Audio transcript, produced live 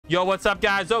Yo, what's up,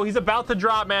 guys? Oh, he's about to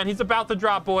drop, man. He's about to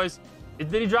drop, boys.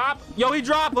 Did he drop? Yo, he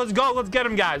dropped. Let's go. Let's get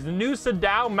him, guys. The new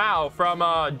Sadao Mao from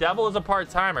Devil is a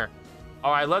Part-Timer.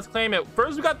 All right, let's claim it.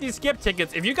 First, we got these skip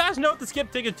tickets. If you guys know what the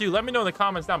skip tickets do, let me know in the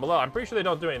comments down below. I'm pretty sure they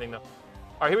don't do anything, though.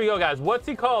 All right, here we go, guys. What's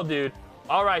he called, dude?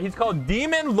 All right, he's called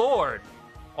Demon Lord.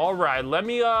 All right, let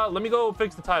me go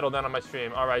fix the title down on my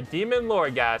stream. All right, Demon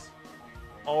Lord, guys.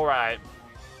 All right.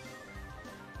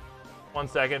 1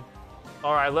 second.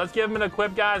 All right, let's give him an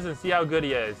equip, guys, and see how good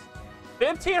he is.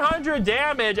 1,500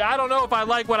 damage. I don't know if I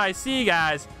like what I see,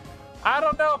 guys. I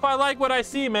don't know if I like what I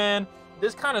see, man.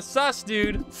 This kind of sus,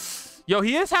 dude. Yo,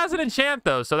 he has an enchant,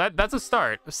 though, so that's a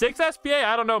start. 6 SPA?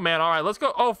 I don't know, man. All right, let's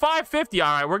go. Oh, 550. All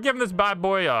right, we're giving this bad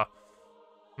boy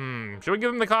should we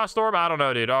give him the cost orb? I don't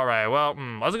know, dude. All right, well,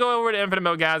 let's go over to infinite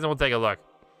mode, guys, and we'll take a look.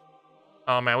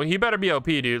 Oh, man, well, he better be OP,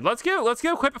 dude. Let's go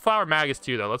equip Flower Magus,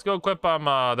 too, though. Let's go equip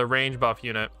the range buff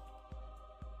unit.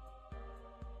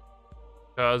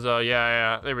 Because,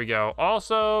 yeah, there we go.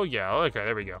 Also, yeah, okay,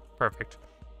 there we go. Perfect.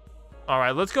 All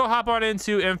right, let's go hop on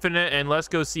into Infinite, and let's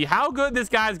go see how good this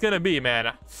guy's going to be,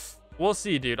 man. We'll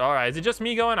see, dude. All right, is it just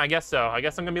me going? I guess so. I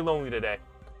guess I'm going to be lonely today.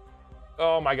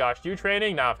 Oh, my gosh. Do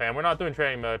training? Nah, fam. We're not doing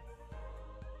training mode.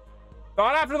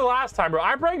 Not after the last time, bro.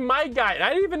 I bring Might Guy, and I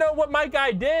didn't even know what Might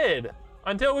Guy did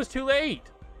until it was too late.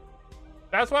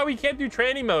 That's why we can't do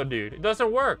training mode, dude. It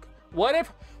doesn't work. What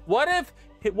if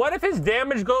his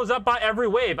damage goes up by every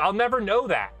wave? I'll never know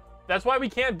that. That's why we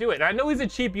can't do it. And I know he's a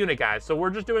cheap unit, guys, so we're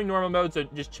just doing normal mode, so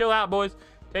just chill out, boys.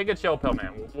 Take a chill pill,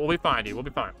 man. We'll be fine, dude. We'll be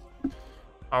fine.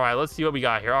 All right, let's see what we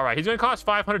got here. All right, he's going to cost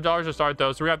 $500 to start,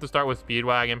 though, so we're going to have to start with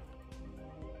Speedwagon.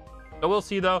 So we'll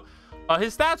see, though.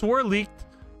 His stats were leaked,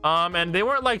 and they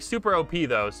weren't, like, super OP,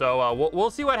 though, so we'll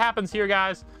see what happens here,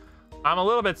 guys. I'm a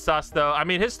little bit sus, though. I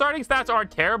mean, his starting stats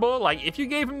aren't terrible. Like, if you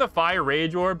gave him the Fire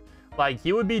Rage Orb, like,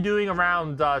 he would be doing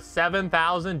around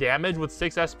 7,000 damage with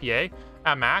 6 SPA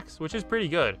at max, which is pretty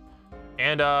good.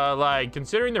 And, like,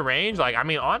 considering the range, like, I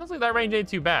mean, honestly, that range ain't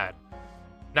too bad.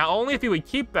 Now, only if he would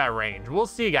keep that range. We'll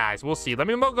see, guys. We'll see. Let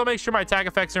me go make sure my attack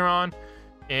effects are on.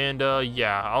 And,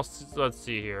 yeah, let's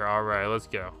see here. All right, let's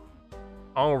go.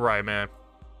 All right, man.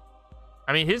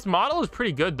 I mean, his model is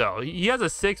pretty good, though. He has a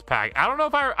 6-pack. I don't know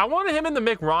if I wanted him in the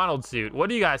Mick Ronald suit. What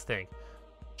do you guys think?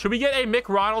 Should we get a Mick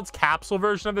Ronald's capsule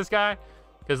version of this guy?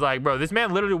 Because, like, bro, this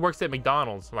man literally works at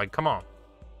McDonald's. Like, come on.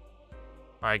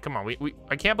 All right, come on.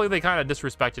 I can't believe they kind of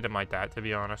disrespected him like that, to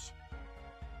be honest.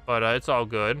 But it's all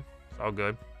good. It's all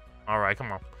good. All right,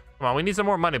 come on. Come on, we need some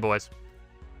more money, boys.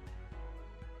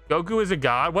 Goku is a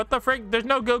god? What the frick? There's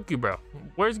no Goku, bro.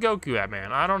 Where's Goku at,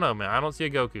 man? I don't know, man. I don't see a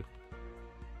Goku.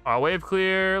 All right, wave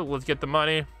clear. Let's get the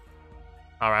money.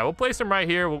 All right, we'll place him right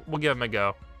here. We'll give him a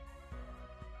go.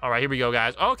 All right, here we go,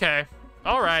 guys. Okay.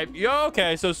 All right. Yo,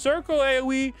 okay. So circle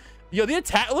AoE. Yo, the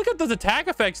attack. Look at those attack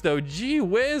effects, though. Gee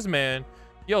whiz, man.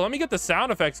 Yo, let me get the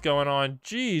sound effects going on.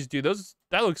 Jeez, dude.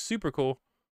 That looks super cool.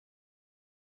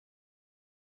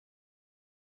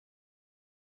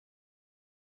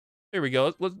 Here we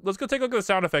go. Let's go take a look at the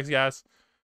sound effects, guys.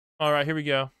 All right, here we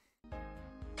go.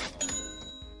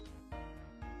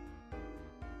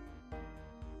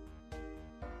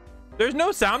 There's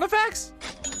no sound effects?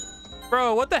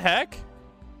 Bro, what the heck?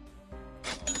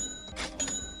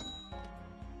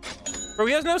 Bro,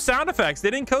 he has no sound effects. They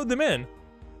didn't code them in.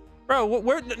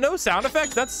 Bro, no sound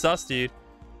effects? That's sus, dude.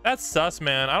 That's sus,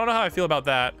 man. I don't know how I feel about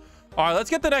that. All right, let's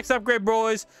get the next upgrade,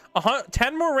 boys.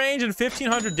 10 more range and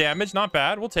 1,500 damage. Not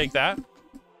bad. We'll take that.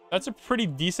 That's a pretty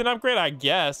decent upgrade, I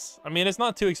guess. I mean, it's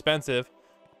not too expensive.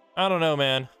 I don't know,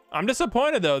 man. I'm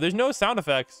disappointed, though. There's no sound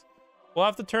effects. We'll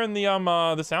have to turn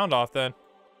the sound off then.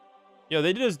 Yo,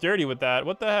 they did us dirty with that.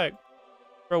 What the heck?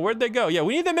 Bro, where'd they go? Yeah,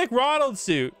 we need the Mick Ronald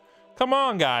suit. Come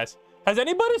on, guys. Has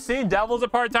anybody seen Devil's a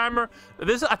Part-Timer?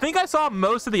 I think I saw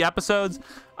most of the episodes.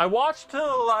 I watched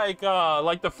till like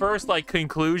the first like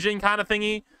conclusion kind of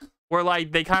thingy, where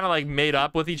like they kind of like made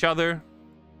up with each other.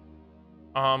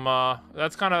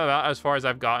 That's kind of about as far as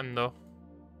I've gotten though.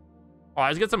 All right,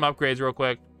 let's get some upgrades real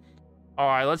quick. All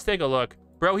right, let's take a look.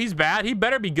 Bro, he's bad. He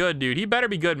better be good, dude. He better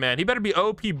be good, man. He better be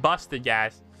OP busted,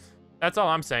 guys. That's all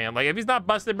I'm saying. Like, if he's not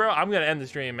busted, bro, I'm gonna end the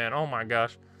stream, man. Oh my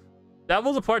gosh.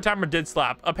 Devil's a Part-Timer did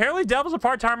slap. Apparently, Devil's a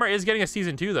Part-Timer is getting a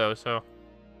season 2, though, so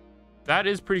that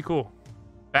is pretty cool.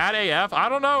 Bad AF. I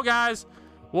don't know, guys.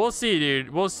 We'll see, dude.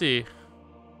 We'll see.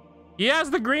 He has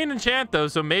the green enchant, though,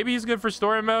 so maybe he's good for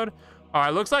story mode. All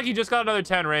right, looks like he just got another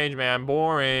 10 range, man.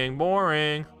 Boring,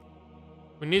 boring.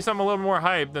 We need something a little more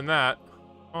hype than that.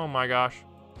 Oh my gosh.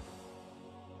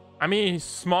 I mean,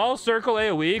 small circle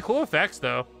AoE. Cool effects,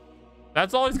 though.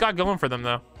 That's all he's got going for them,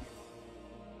 though.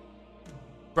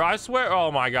 Bro, I swear. Oh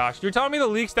my gosh. You're telling me the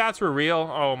leak stats were real?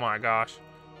 Oh my gosh.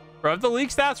 Bro, if the leak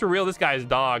stats were real, this guy is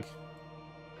dog.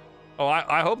 Oh,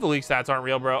 I hope the leak stats aren't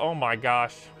real, bro. Oh my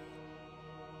gosh.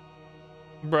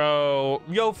 Bro.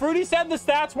 Yo, Fruity said the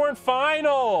stats weren't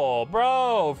final.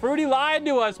 Bro, Fruity lied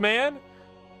to us, man.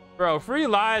 Bro, Fruity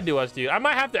lied to us, dude. I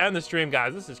might have to end the stream,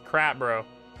 guys. This is crap, bro.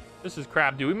 This is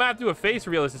crap, dude. We might have to do a face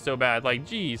reveal. This is so bad. Like,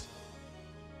 jeez.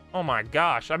 Oh my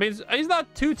gosh. I mean, he's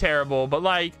not too terrible, but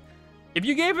like, if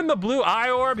you gave him the blue eye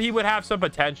orb, he would have some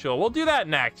potential. We'll do that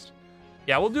next.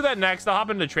 Yeah, we'll do that next. I'll hop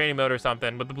into training mode or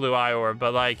something with the blue eye orb.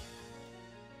 But like,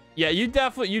 yeah, you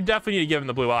definitely need to give him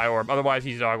the blue eye orb. Otherwise,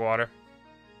 he's dog water.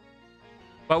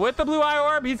 But with the blue eye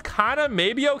orb, he's kind of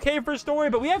maybe okay for story.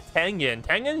 But we have Tengen.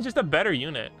 Tengen's just a better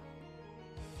unit.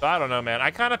 So I don't know, man.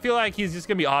 I kind of feel like he's just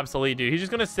gonna be obsolete, dude. He's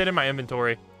just gonna sit in my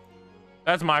inventory.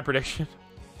 That's my prediction.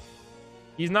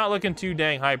 He's not looking too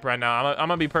dang hype right now. I'm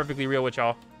gonna be perfectly real with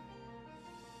y'all.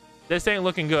 This ain't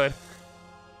looking good.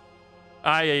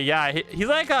 Yeah, he's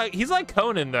like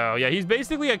Conan though. Yeah, he's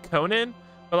basically a Conan,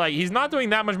 but like he's not doing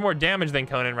that much more damage than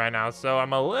Conan right now. So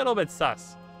I'm a little bit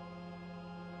sus.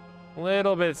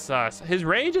 Little bit sus. His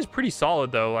range is pretty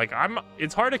solid though. Like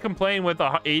it's hard to complain with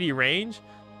a 80 range,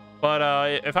 but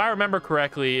if I remember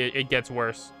correctly, it gets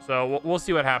worse. So we'll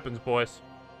see what happens, boys.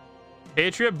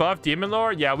 Patriot buff Demon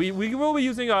Lord. Yeah, we will be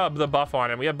using the buff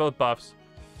on him. We have both buffs,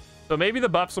 so maybe the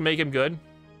buffs will make him good.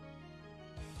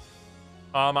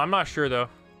 I'm not sure though.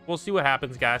 We'll see what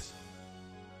happens, guys.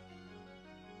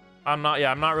 I'm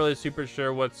not really super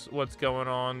sure what's going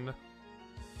on.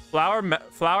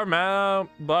 Flower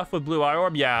buff with blue eye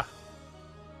orb. Yeah.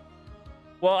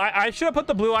 Well, I should have put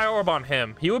the blue eye orb on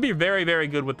him. He would be very, very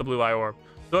good with the blue eye orb.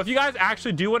 So if you guys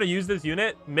actually do want to use this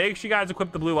unit, make sure you guys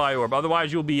equip the blue eye orb.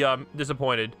 Otherwise, you'll be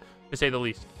disappointed, to say the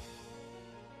least.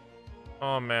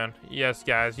 Oh man, yes,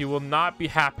 guys, you will not be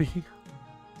happy.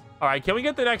 All right, can we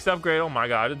get the next upgrade? Oh my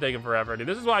god, it's taking forever, dude.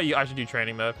 This is why I should do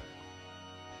training mode.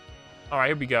 All right,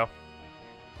 here we go.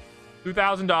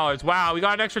 $2,000. Wow, we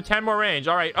got an extra 10 more range.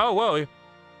 All right. Oh, whoa.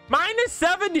 Minus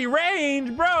 70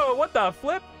 range, bro. What the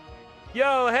flip?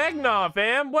 Yo, heck nah,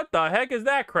 fam. What the heck is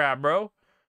that crap, bro?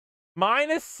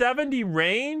 Minus 70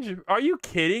 range? Are you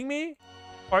kidding me?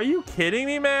 Are you kidding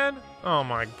me, man? Oh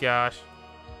my gosh.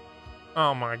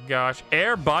 Oh my gosh.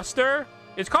 Air Buster?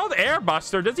 It's called Air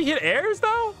Buster. Does he hit airs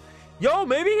though? Yo,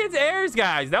 maybe he hits airs,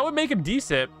 guys. That would make him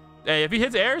decent. Hey, if he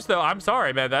hits airs though, I'm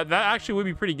sorry, man. That actually would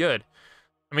be pretty good.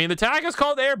 I mean, the tag is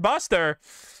called Air Buster.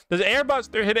 Does Air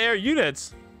Buster hit air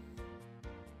units?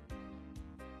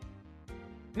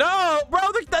 No, bro,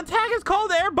 the tag is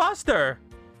called Air Buster.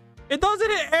 It doesn't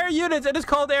hit air units. It is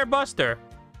called Air Buster.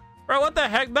 Bro, what the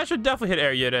heck? That should definitely hit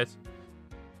air units.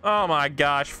 Oh my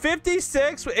gosh.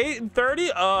 56, 8, and 30.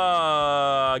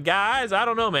 Guys, I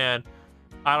don't know, man.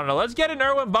 I don't know. Let's get an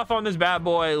Irwin buff on this bad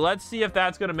boy. Let's see if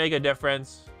that's going to make a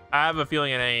difference. I have a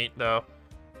feeling it ain't, though.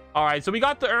 All right, so we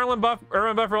got the Irwin buff.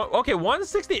 Okay,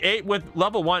 168 with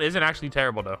level 1 isn't actually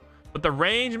terrible, though. But the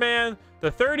range, man. The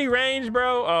 30 range,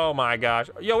 bro. Oh my gosh.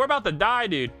 Yo, we're about to die,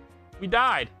 dude. We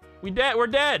died. We're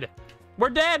dead. We're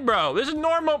dead, bro. This is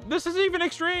normal. This is even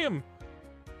extreme.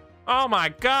 Oh my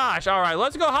gosh. All right,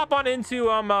 let's go hop on into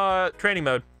training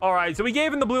mode. All right, so we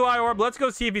gave him the blue eye orb. Let's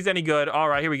go see if he's any good. All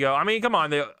right, here we go. I mean, come on.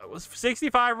 The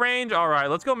 65 range. All right,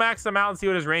 let's go max him out and see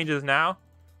what his range is now.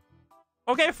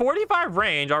 Okay, 45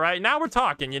 range. All right, now we're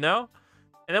talking, you know.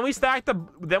 And then we stack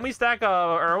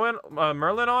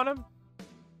Merlin on him.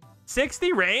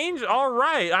 60 range. All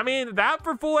right. I mean, that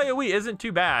for full AoE isn't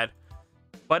too bad.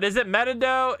 But is it meta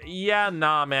though? Yeah,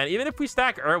 nah, man. Even if we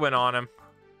stack Irwin on him,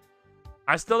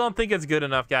 I still don't think it's good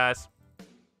enough, guys.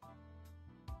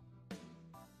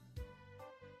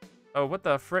 Oh, what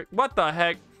the frick? What the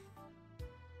heck?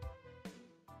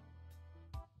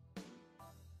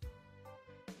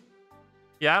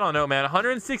 Yeah, I don't know, man.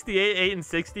 168, 8, and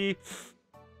 60.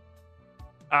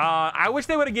 I wish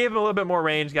they would have gave him a little bit more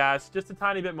range, guys. Just a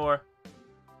tiny bit more.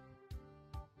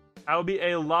 I would be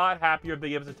a lot happier if they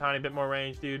give us a tiny bit more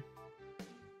range, dude.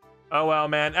 Oh, well,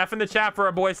 man. F in the chat for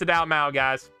our boy Sadao Mao,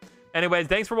 guys. Anyways,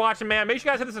 thanks for watching, man. Make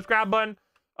sure you guys hit the subscribe button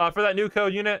for that new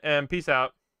code unit, and peace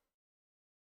out.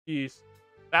 Jeez.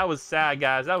 That was sad,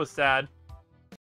 guys. That was sad.